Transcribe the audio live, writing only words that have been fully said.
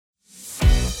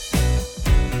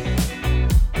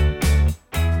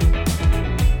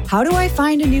How do I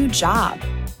find a new job?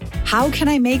 How can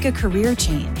I make a career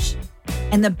change?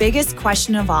 And the biggest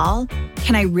question of all,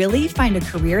 can I really find a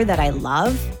career that I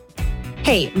love?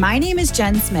 Hey, my name is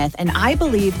Jen Smith, and I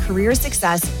believe career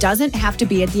success doesn't have to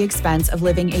be at the expense of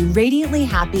living a radiantly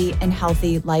happy and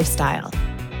healthy lifestyle.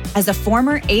 As a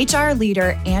former HR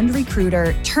leader and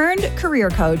recruiter turned career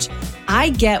coach,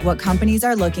 I get what companies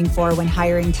are looking for when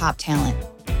hiring top talent.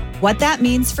 What that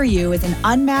means for you is an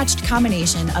unmatched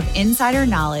combination of insider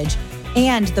knowledge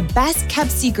and the best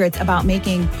kept secrets about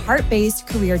making heart-based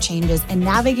career changes and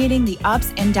navigating the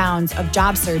ups and downs of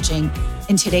job searching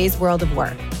in today's world of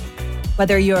work.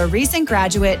 Whether you're a recent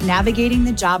graduate navigating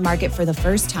the job market for the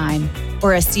first time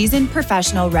or a seasoned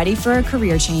professional ready for a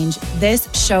career change,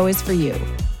 this show is for you.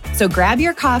 So grab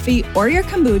your coffee or your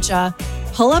kombucha,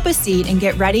 pull up a seat, and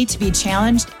get ready to be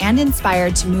challenged and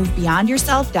inspired to move beyond your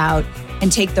self-doubt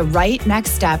and take the right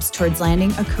next steps towards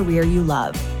landing a career you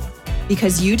love.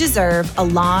 Because you deserve a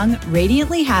long,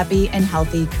 radiantly happy and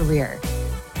healthy career.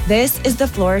 This is the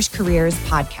Flourish Careers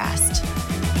Podcast.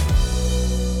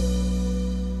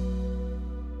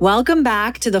 Welcome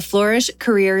back to the Flourish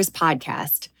Careers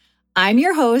Podcast. I'm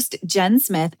your host, Jen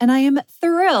Smith, and I am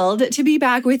thrilled to be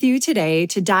back with you today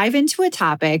to dive into a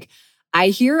topic I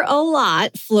hear a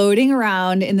lot floating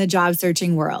around in the job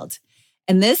searching world.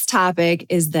 And this topic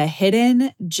is the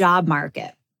hidden job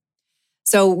market.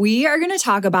 So we are going to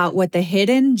talk about what the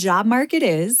hidden job market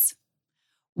is,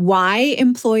 why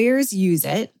employers use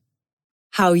it,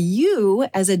 how you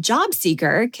as a job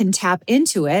seeker can tap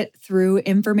into it through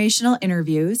informational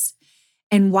interviews,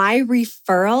 and why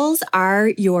referrals are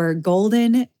your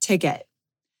golden ticket.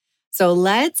 So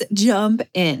let's jump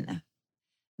in.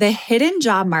 The hidden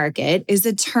job market is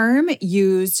a term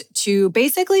used to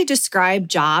basically describe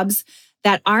jobs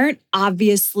that aren't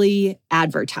obviously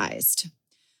advertised.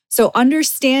 So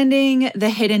understanding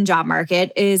the hidden job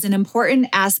market is an important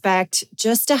aspect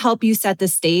just to help you set the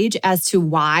stage as to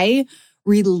why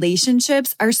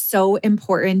relationships are so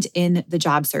important in the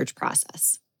job search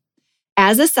process.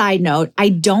 As a side note, I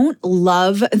don't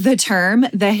love the term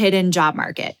the hidden job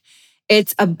market.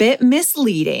 It's a bit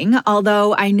misleading,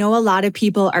 although I know a lot of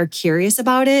people are curious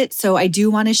about it, so I do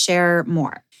want to share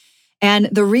more. And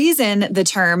the reason the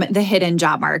term the hidden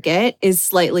job market is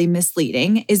slightly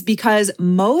misleading is because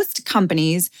most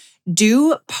companies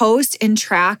do post and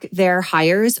track their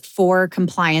hires for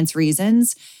compliance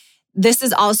reasons. This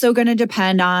is also going to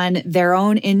depend on their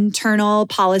own internal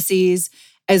policies,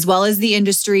 as well as the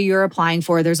industry you're applying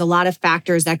for. There's a lot of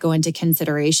factors that go into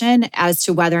consideration as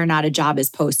to whether or not a job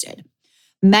is posted.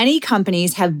 Many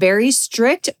companies have very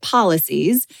strict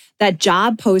policies that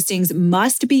job postings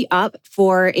must be up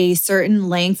for a certain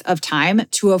length of time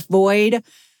to avoid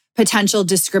potential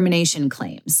discrimination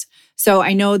claims. So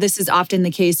I know this is often the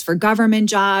case for government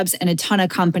jobs, and a ton of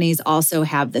companies also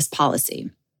have this policy.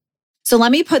 So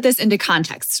let me put this into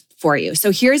context for you.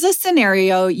 So here's a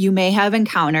scenario you may have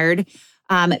encountered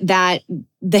that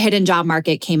the hidden job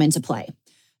market came into play.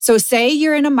 So say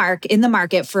you're in the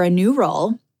market for a new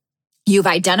role. You've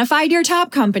identified your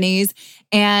top companies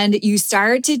and you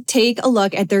start to take a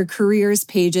look at their careers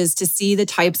pages to see the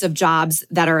types of jobs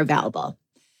that are available.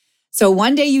 So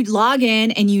one day you log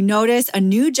in and you notice a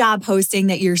new job posting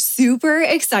that you're super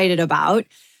excited about.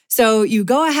 So you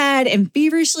go ahead and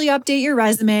feverishly update your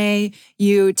resume.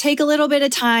 You take a little bit of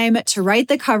time to write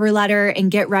the cover letter and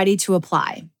get ready to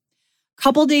apply. A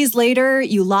couple days later,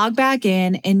 you log back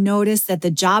in and notice that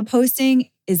the job posting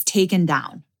is taken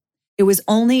down. It was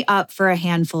only up for a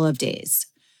handful of days.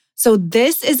 So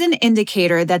this is an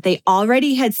indicator that they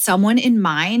already had someone in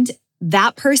mind.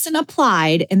 That person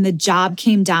applied and the job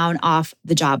came down off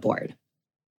the job board.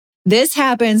 This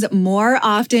happens more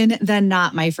often than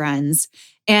not, my friends.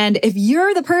 And if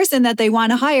you're the person that they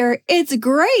want to hire, it's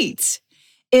great.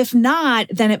 If not,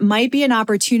 then it might be an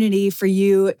opportunity for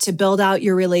you to build out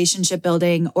your relationship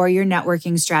building or your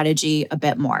networking strategy a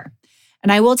bit more.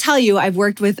 And I will tell you, I've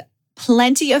worked with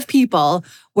plenty of people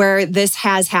where this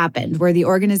has happened, where the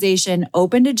organization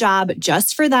opened a job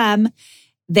just for them.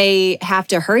 They have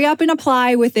to hurry up and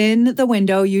apply within the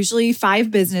window, usually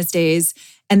 5 business days.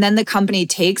 And then the company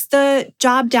takes the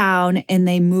job down and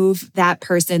they move that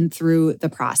person through the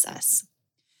process.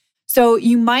 So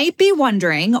you might be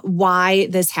wondering why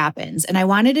this happens. And I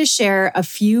wanted to share a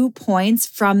few points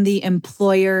from the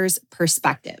employer's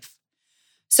perspective.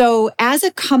 So as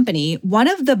a company, one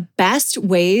of the best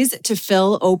ways to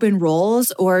fill open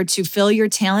roles or to fill your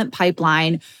talent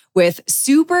pipeline with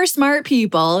super smart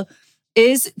people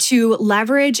is to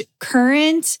leverage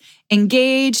current,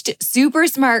 engaged, super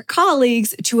smart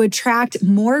colleagues to attract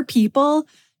more people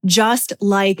just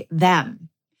like them.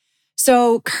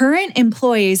 So current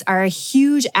employees are a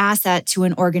huge asset to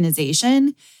an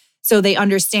organization. So they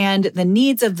understand the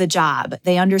needs of the job,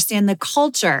 they understand the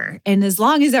culture. And as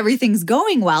long as everything's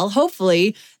going well,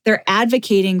 hopefully they're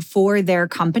advocating for their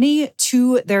company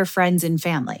to their friends and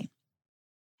family.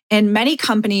 And many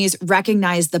companies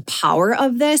recognize the power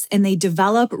of this and they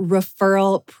develop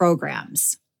referral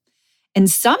programs. And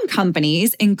some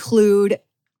companies include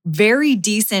very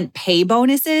decent pay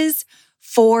bonuses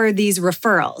for these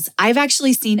referrals. I've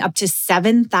actually seen up to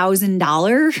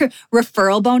 $7,000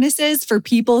 referral bonuses for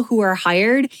people who are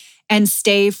hired and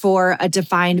stay for a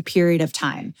defined period of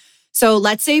time. So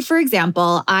let's say, for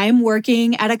example, I'm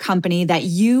working at a company that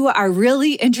you are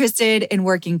really interested in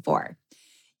working for.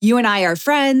 You and I are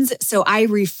friends, so I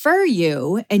refer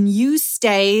you and you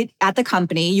stay at the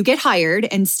company, you get hired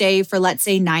and stay for, let's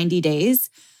say, 90 days.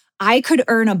 I could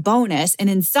earn a bonus, and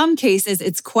in some cases,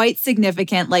 it's quite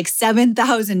significant, like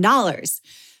 $7,000.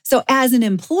 So as an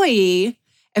employee,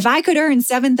 if I could earn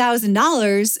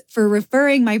 $7,000 for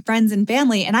referring my friends and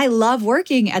family, and I love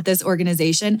working at this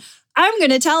organization, I'm going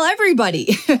to tell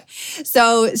everybody.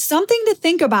 So something to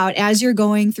think about as you're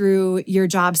going through your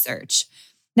job search.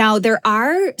 Now, there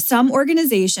are some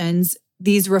organizations,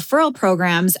 these referral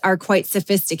programs are quite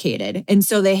sophisticated. And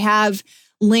so they have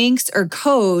links or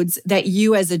codes that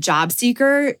you as a job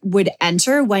seeker would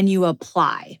enter when you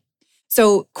apply.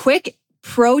 So quick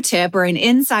pro tip or an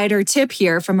insider tip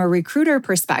here from a recruiter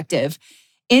perspective.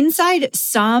 Inside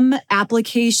some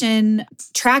application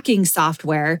tracking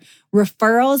software,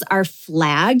 referrals are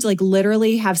flagged, like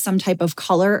literally have some type of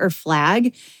color or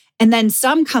flag. And then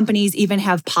some companies even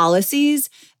have policies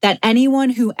that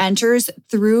anyone who enters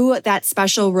through that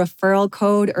special referral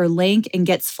code or link and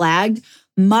gets flagged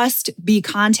must be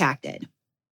contacted.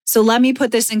 So let me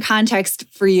put this in context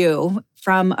for you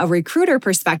from a recruiter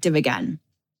perspective again.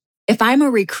 If I'm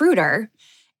a recruiter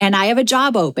and I have a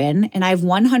job open and I have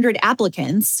 100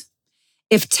 applicants,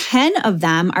 if 10 of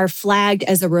them are flagged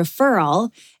as a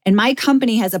referral and my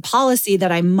company has a policy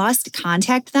that I must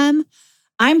contact them,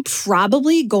 I'm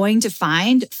probably going to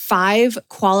find 5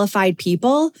 qualified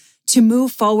people to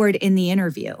move forward in the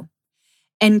interview.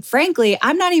 And frankly,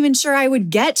 I'm not even sure I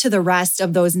would get to the rest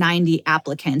of those 90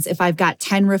 applicants if I've got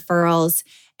 10 referrals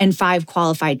and 5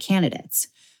 qualified candidates.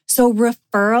 So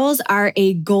referrals are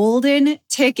a golden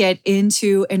ticket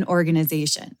into an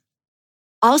organization.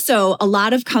 Also, a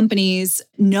lot of companies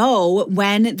know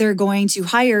when they're going to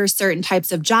hire certain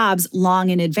types of jobs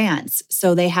long in advance.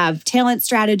 So they have talent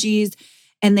strategies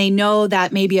and they know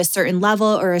that maybe a certain level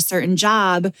or a certain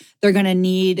job, they're going to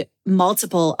need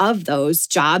multiple of those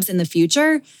jobs in the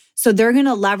future. So they're going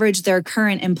to leverage their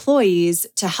current employees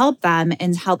to help them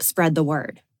and help spread the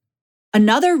word.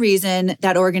 Another reason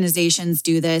that organizations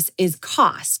do this is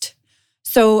cost.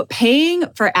 So paying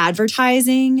for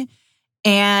advertising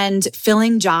and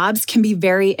filling jobs can be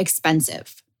very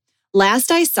expensive.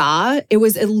 Last I saw, it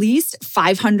was at least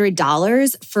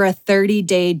 $500 for a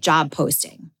 30-day job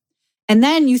posting. And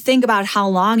then you think about how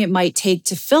long it might take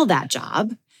to fill that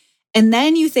job. And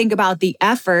then you think about the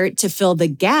effort to fill the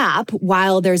gap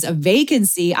while there's a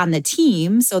vacancy on the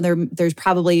team. So there's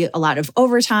probably a lot of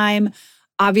overtime,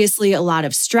 obviously a lot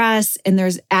of stress, and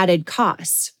there's added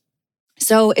costs.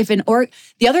 So if an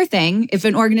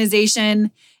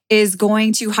organization is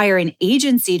going to hire an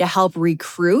agency to help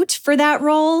recruit for that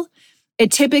role, it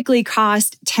typically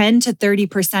costs 10 to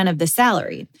 30% of the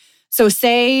salary. So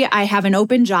say I have an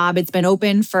open job, it's been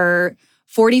open for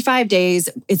 45 days,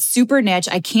 it's super niche,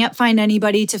 I can't find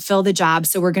anybody to fill the job,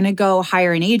 so we're gonna go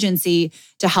hire an agency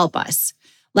to help us.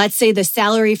 Let's say the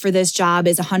salary for this job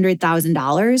is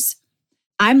 $100,000.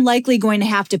 I'm likely going to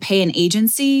have to pay an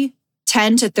agency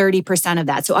 10 to 30% of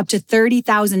that. So up to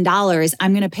 $30,000,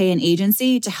 I'm going to pay an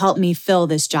agency to help me fill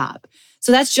this job.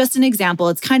 So that's just an example.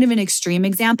 It's kind of an extreme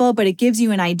example, but it gives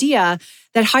you an idea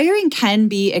that hiring can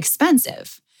be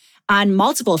expensive on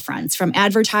multiple fronts, from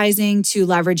advertising to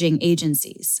leveraging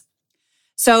agencies.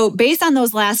 So based on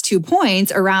those last 2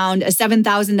 points around a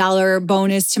 $7,000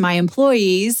 bonus to my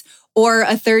employees or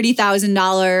a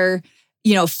 $30,000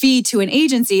 fee to an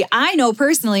agency, I know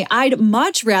personally I'd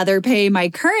much rather pay my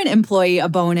current employee a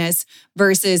bonus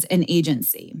versus an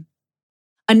agency.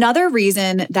 Another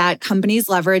reason that companies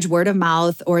leverage word of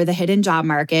mouth or the hidden job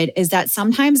market is that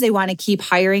sometimes they want to keep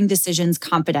hiring decisions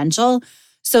confidential,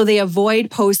 so they avoid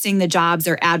posting the jobs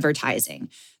or advertising.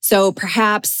 So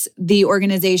perhaps the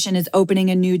organization is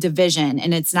opening a new division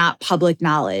and it's not public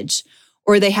knowledge,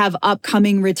 or they have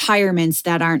upcoming retirements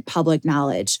that aren't public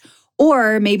knowledge,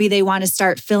 Or maybe they want to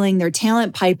start filling their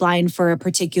talent pipeline for a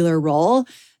particular role.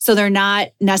 So they're not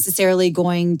necessarily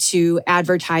going to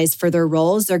advertise for their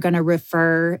roles. They're going to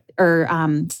refer or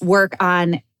work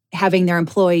on having their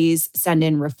employees send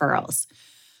in referrals.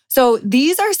 So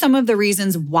these are some of the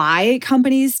reasons why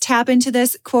companies tap into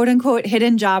this quote unquote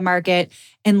hidden job market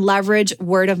and leverage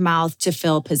word of mouth to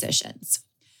fill positions.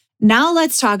 Now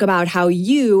let's talk about how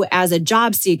you as a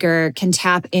job seeker can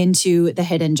tap into the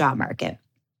hidden job market.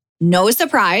 No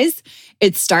surprise,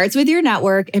 it starts with your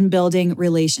network and building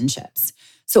relationships.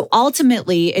 So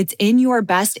ultimately, it's in your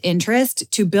best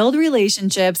interest to build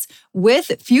relationships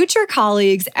with future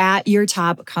colleagues at your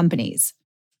top companies.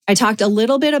 I talked a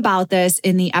little bit about this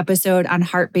in the episode on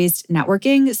heart-based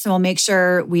networking, so I'll make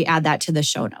sure we add that to the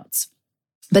show notes.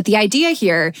 But the idea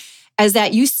here is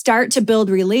that you start to build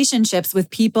relationships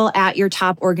with people at your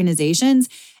top organizations,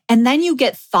 and then you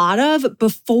get thought of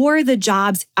before the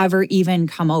jobs ever even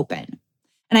come open.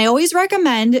 And I always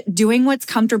recommend doing what's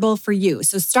comfortable for you.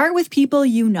 So start with people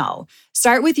you know.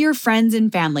 Start with your friends and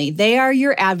family. They are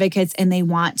your advocates and they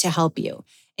want to help you.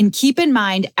 And keep in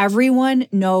mind, everyone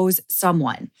knows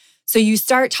someone. So you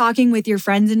start talking with your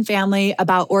friends and family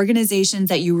about organizations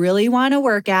that you really want to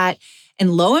work at.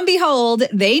 And lo and behold,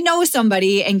 they know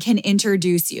somebody and can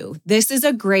introduce you. This is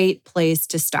a great place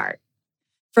to start.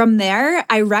 From there,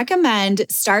 I recommend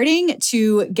starting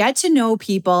to get to know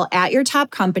people at your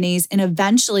top companies. And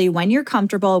eventually, when you're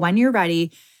comfortable, when you're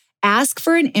ready, ask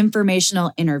for an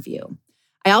informational interview.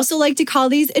 I also like to call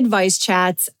these advice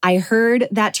chats. I heard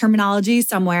that terminology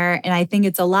somewhere, and I think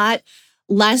it's a lot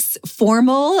less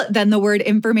formal than the word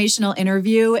informational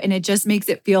interview, and it just makes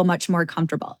it feel much more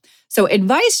comfortable. So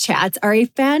advice chats are a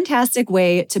fantastic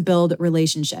way to build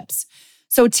relationships.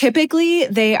 So typically,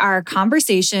 they are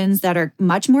conversations that are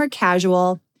much more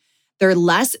casual. They're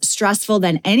less stressful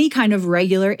than any kind of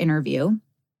regular interview.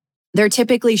 They're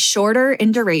typically shorter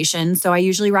in duration, so I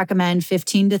usually recommend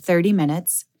 15 to 30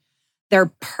 minutes.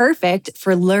 They're perfect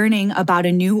for learning about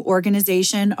a new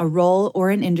organization, a role, or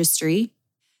an industry.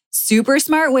 Super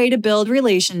smart way to build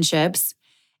relationships.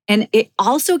 And it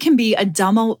also can be a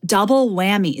double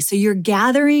whammy. So you're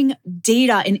gathering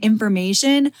data and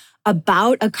information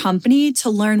about a company to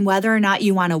learn whether or not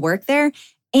you want to work there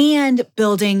and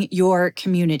building your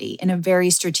community in a very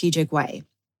strategic way.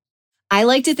 I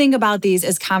like to think about these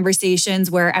as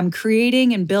conversations where I'm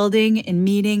creating and building and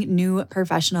meeting new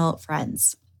professional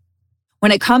friends.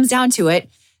 When it comes down to it,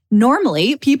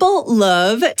 normally people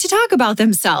love to talk about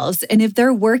themselves. And if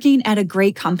they're working at a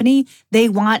great company, they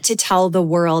want to tell the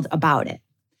world about it.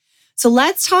 So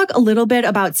let's talk a little bit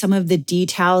about some of the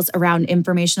details around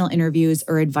informational interviews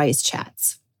or advice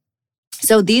chats.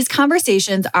 So these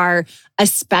conversations are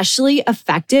especially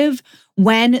effective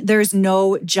when there's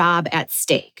no job at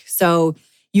stake. So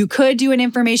you could do an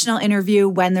informational interview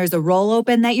when there's a role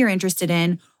open that you're interested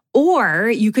in, or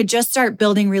you could just start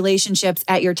building relationships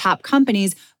at your top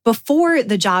companies before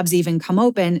the jobs even come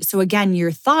open. So again,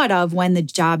 you're thought of when the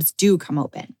jobs do come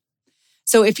open.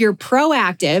 So if you're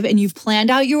proactive and you've planned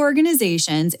out your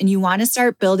organizations and you want to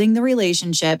start building the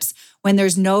relationships when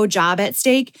there's no job at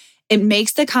stake, it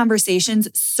makes the conversations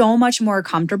so much more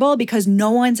comfortable because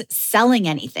no one's selling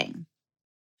anything.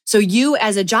 So you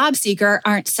as a job seeker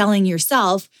aren't selling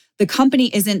yourself. The company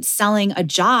isn't selling a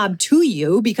job to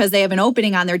you because they have an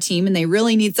opening on their team and they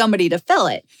really need somebody to fill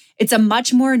it. It's a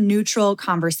much more neutral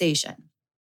conversation.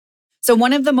 So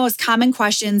one of the most common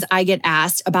questions I get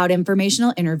asked about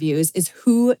informational interviews is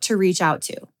who to reach out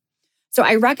to. So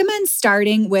I recommend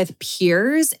starting with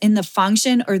peers in the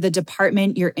function or the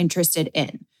department you're interested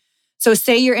in. So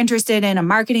say you're interested in a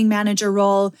marketing manager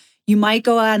role, you might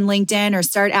go on LinkedIn or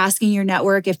start asking your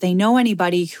network if they know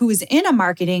anybody who's in a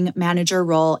marketing manager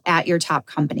role at your top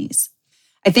companies.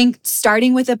 I think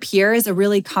starting with a peer is a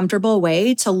really comfortable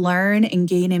way to learn and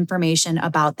gain information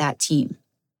about that team.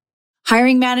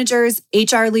 Hiring managers,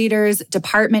 HR leaders,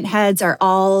 department heads are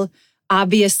all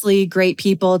obviously great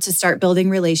people to start building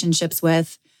relationships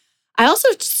with. I also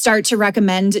start to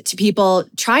recommend to people,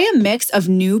 try a mix of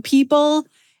new people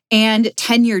and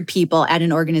tenured people at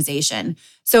an organization.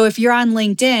 So if you're on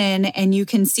LinkedIn and you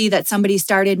can see that somebody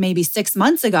started maybe 6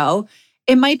 months ago,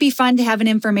 it might be fun to have an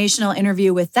informational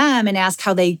interview with them and ask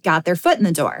how they got their foot in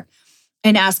the door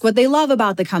and ask what they love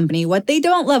about the company, what they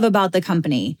don't love about the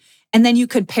company. And then you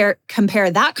could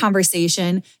compare that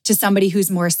conversation to somebody who's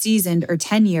more seasoned or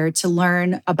tenured to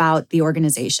learn about the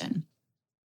organization.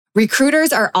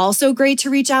 Recruiters are also great to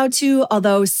reach out to,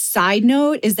 although side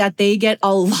note is that they get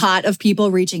a lot of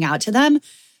people reaching out to them.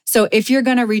 So if you're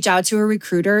going to reach out to a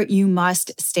recruiter, you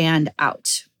must stand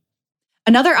out.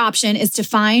 Another option is to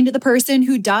find the person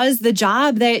who does the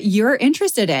job that you're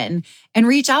interested in and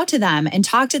reach out to them and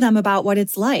talk to them about what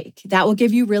it's like. That will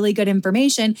give you really good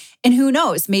information. And who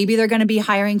knows, maybe they're going to be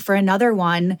hiring for another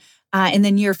one in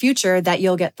the near future that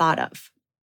you'll get thought of.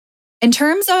 In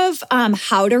terms of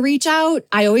how to reach out,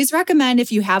 I always recommend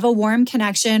if you have a warm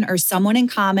connection or someone in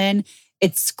common,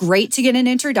 it's great to get an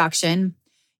introduction.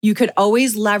 You could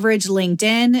always leverage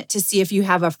LinkedIn to see if you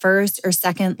have a first or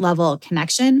second level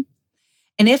connection.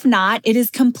 And if not, it is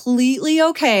completely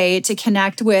okay to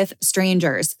connect with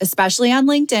strangers, especially on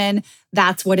LinkedIn.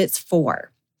 That's what it's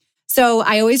for. So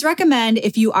I always recommend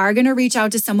if you are going to reach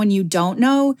out to someone you don't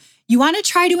know, you want to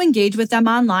try to engage with them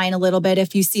online a little bit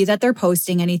if you see that they're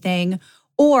posting anything,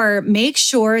 or make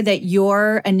sure that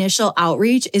your initial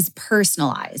outreach is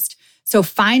personalized. So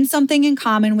find something in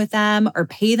common with them or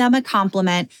pay them a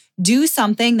compliment. Do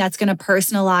something that's going to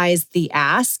personalize the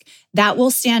ask. That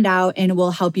will stand out and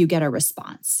will help you get a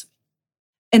response.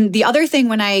 And the other thing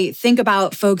when I think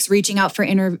about folks reaching out for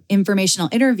informational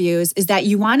interviews is that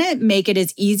you want to make it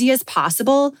as easy as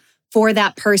possible for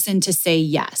that person to say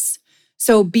yes.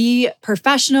 So be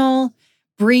professional,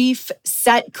 brief,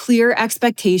 set clear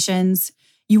expectations.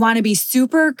 You want to be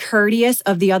super courteous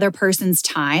of the other person's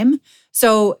time.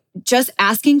 So just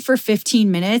asking for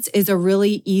 15 minutes is a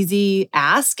really easy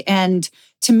ask. And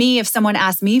to me, if someone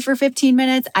asks me for 15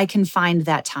 minutes, I can find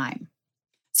that time.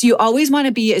 So you always want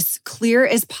to be as clear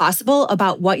as possible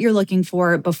about what you're looking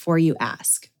for before you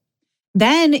ask.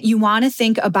 Then you want to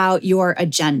think about your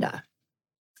agenda.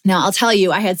 Now, I'll tell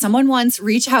you, I had someone once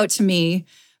reach out to me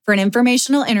for an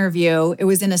informational interview. It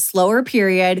was in a slower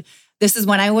period. This is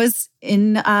when I was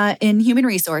in human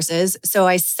resources. So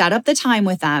I set up the time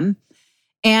with them.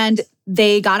 And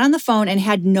they got on the phone and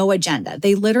had no agenda.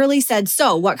 They literally said,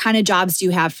 "So, what kind of jobs do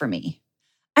you have for me?"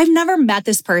 I've never met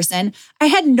this person. I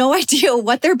had no idea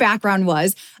what their background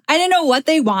was. I didn't know what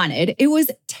they wanted. It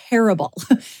was terrible.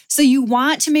 So you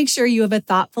want to make sure you have a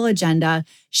thoughtful agenda,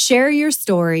 share your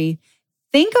story,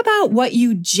 think about what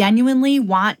you genuinely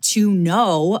want to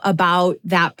know about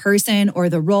that person or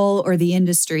the role or the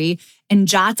industry, and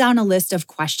jot down a list of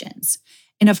questions.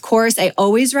 And of course, I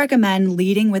always recommend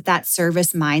leading with that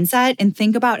service mindset and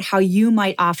think about how you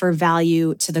might offer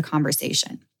value to the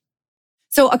conversation.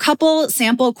 So a couple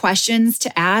sample questions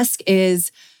to ask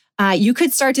is you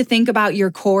could start to think about your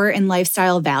core and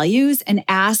lifestyle values and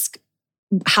ask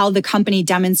how the company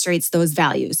demonstrates those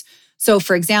values. So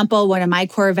for example, one of my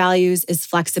core values is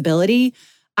flexibility.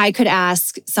 I could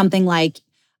ask something like,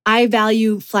 "I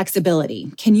value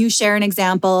flexibility. Can you share an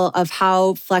example of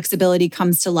how flexibility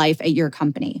comes to life at your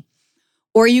company?"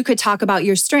 Or you could talk about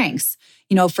your strengths.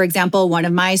 For example, one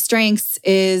of my strengths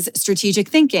is strategic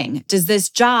thinking. Does this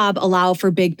job allow for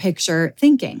big picture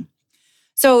thinking?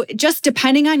 So just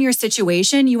depending on your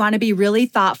situation, you want to be really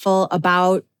thoughtful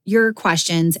about your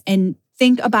questions and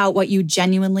think about what you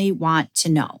genuinely want to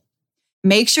know.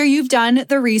 Make sure you've done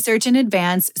the research in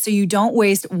advance so you don't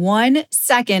waste 1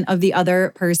 second of the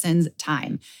other person's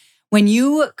time. When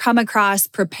you come across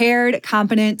prepared,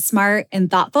 competent, smart,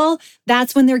 and thoughtful,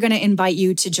 that's when they're going to invite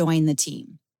you to join the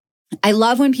team. I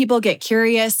love when people get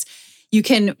curious. You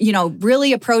can,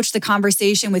 really approach the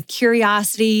conversation with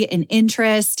curiosity and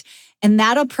interest. And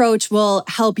that approach will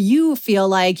help you feel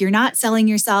like you're not selling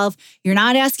yourself. You're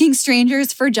not asking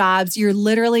strangers for jobs. You're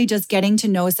literally just getting to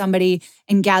know somebody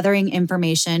and gathering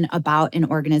information about an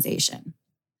organization.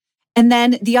 And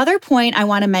then the other point I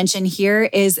want to mention here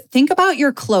is think about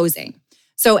your closing.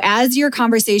 So as your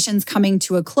conversation's coming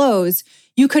to a close,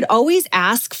 you could always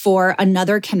ask for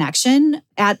another connection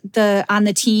on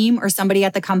the team or somebody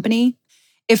at the company.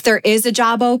 If there is a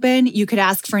job open, you could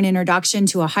ask for an introduction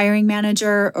to a hiring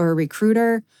manager or a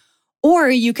recruiter, or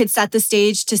you could set the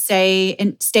stage to say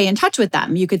and stay in touch with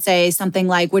them. You could say something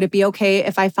like, "Would it be okay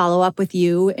if I follow up with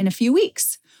you in a few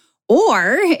weeks?"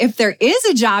 Or if there is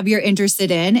a job you're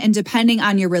interested in, and depending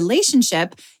on your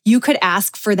relationship, you could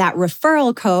ask for that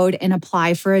referral code and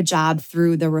apply for a job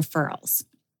through the referrals.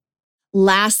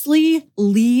 Lastly,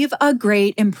 leave a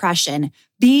great impression.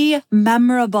 Be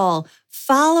memorable.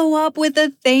 Follow up with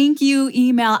a thank you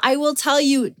email. I will tell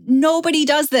you, nobody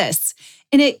does this,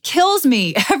 and it kills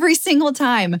me every single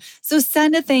time. So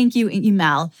send a thank you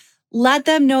email. Let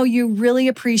them know you really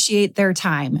appreciate their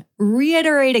time.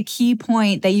 Reiterate a key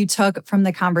point that you took from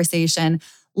the conversation.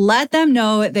 Let them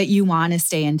know that you want to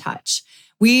stay in touch.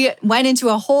 We went into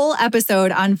a whole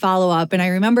episode on follow-up, and I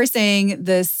remember saying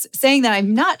that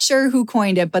I'm not sure who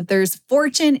coined it, but there's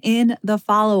fortune in the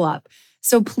follow-up.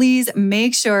 So please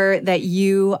make sure that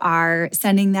you are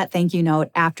sending that thank you note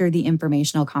after the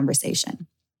informational conversation.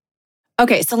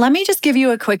 Okay, so let me just give you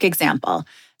a quick example.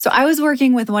 So I was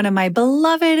working with one of my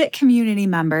beloved community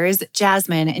members,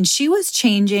 Jasmine, and she was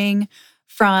changing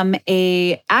from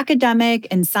an academic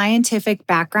and scientific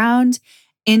background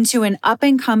into an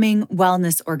up-and-coming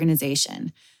wellness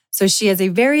organization. So she has a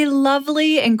very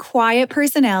lovely and quiet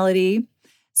personality.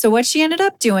 So what she ended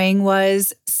up doing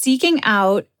was seeking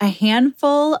out a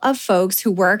handful of folks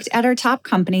who worked at her top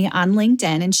company on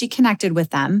LinkedIn, and she connected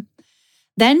with them.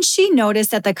 Then she noticed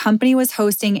that the company was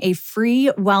hosting a free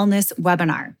wellness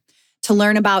webinar to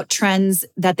learn about trends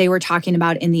that they were talking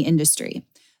about in the industry.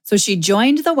 So she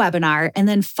joined the webinar and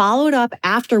then followed up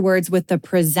afterwards with the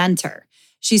presenter.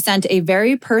 She sent a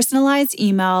very personalized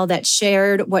email that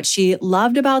shared what she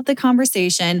loved about the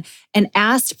conversation and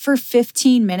asked for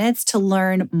 15 minutes to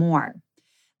learn more.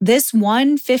 This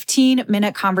one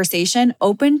 15-minute conversation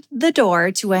opened the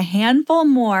door to a handful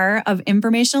more of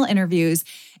informational interviews,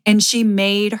 and she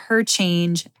made her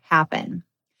change happen.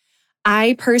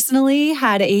 I personally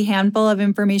had a handful of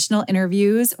informational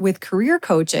interviews with career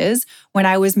coaches when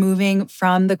I was moving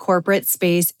from the corporate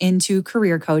space into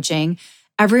career coaching.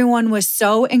 Everyone was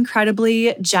so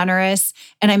incredibly generous,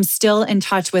 and I'm still in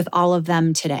touch with all of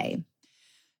them today.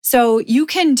 So you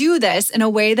can do this in a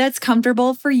way that's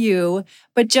comfortable for you,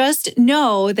 but just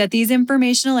know that these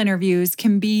informational interviews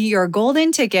can be your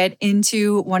golden ticket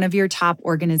into one of your top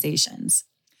organizations.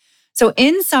 So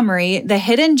in summary, the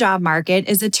hidden job market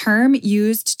is a term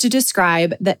used to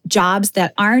describe the jobs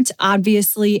that aren't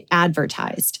obviously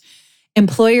advertised.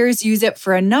 Employers use it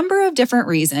for a number of different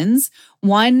reasons.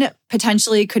 One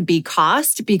potentially could be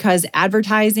cost, because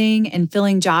advertising and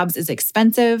filling jobs is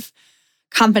expensive.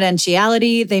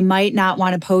 Confidentiality, they might not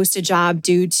want to post a job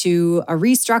due to a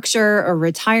restructure or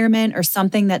retirement or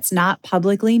something that's not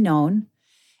publicly known.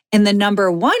 And the number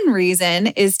one reason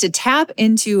is to tap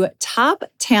into top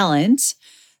talent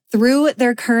through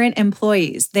their current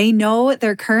employees. They know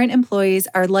their current employees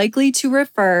are likely to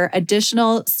refer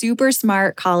additional super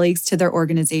smart colleagues to their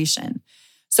organization.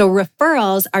 So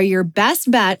referrals are your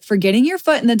best bet for getting your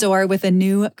foot in the door with a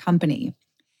new company.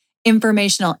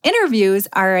 Informational interviews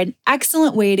are an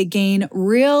excellent way to gain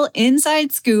real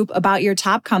inside scoop about your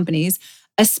top companies,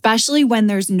 especially when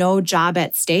there's no job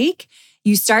at stake.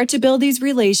 You start to build these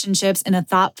relationships in a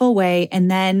thoughtful way, and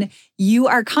then you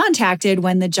are contacted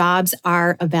when the jobs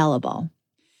are available.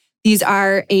 These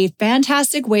are a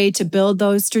fantastic way to build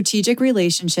those strategic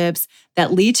relationships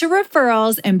that lead to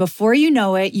referrals, and before you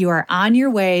know it, you are on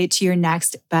your way to your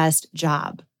next best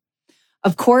job.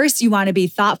 Of course, you want to be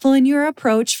thoughtful in your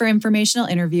approach for informational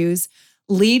interviews,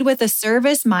 lead with a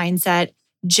service mindset,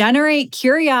 generate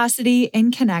curiosity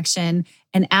and connection,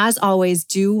 and as always,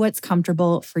 do what's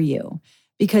comfortable for you,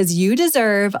 because you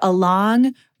deserve a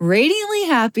long, radiantly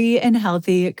happy and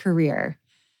healthy career.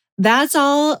 That's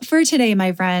all for today,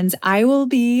 my friends. I will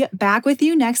be back with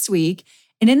you next week.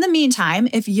 And in the meantime,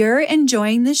 if you're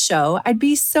enjoying the show, I'd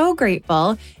be so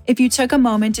grateful if you took a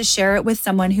moment to share it with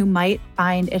someone who might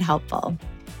find it helpful.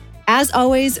 As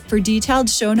always, for detailed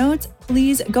show notes,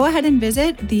 please go ahead and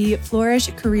visit the Flourish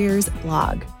Careers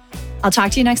blog. I'll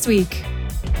talk to you next week.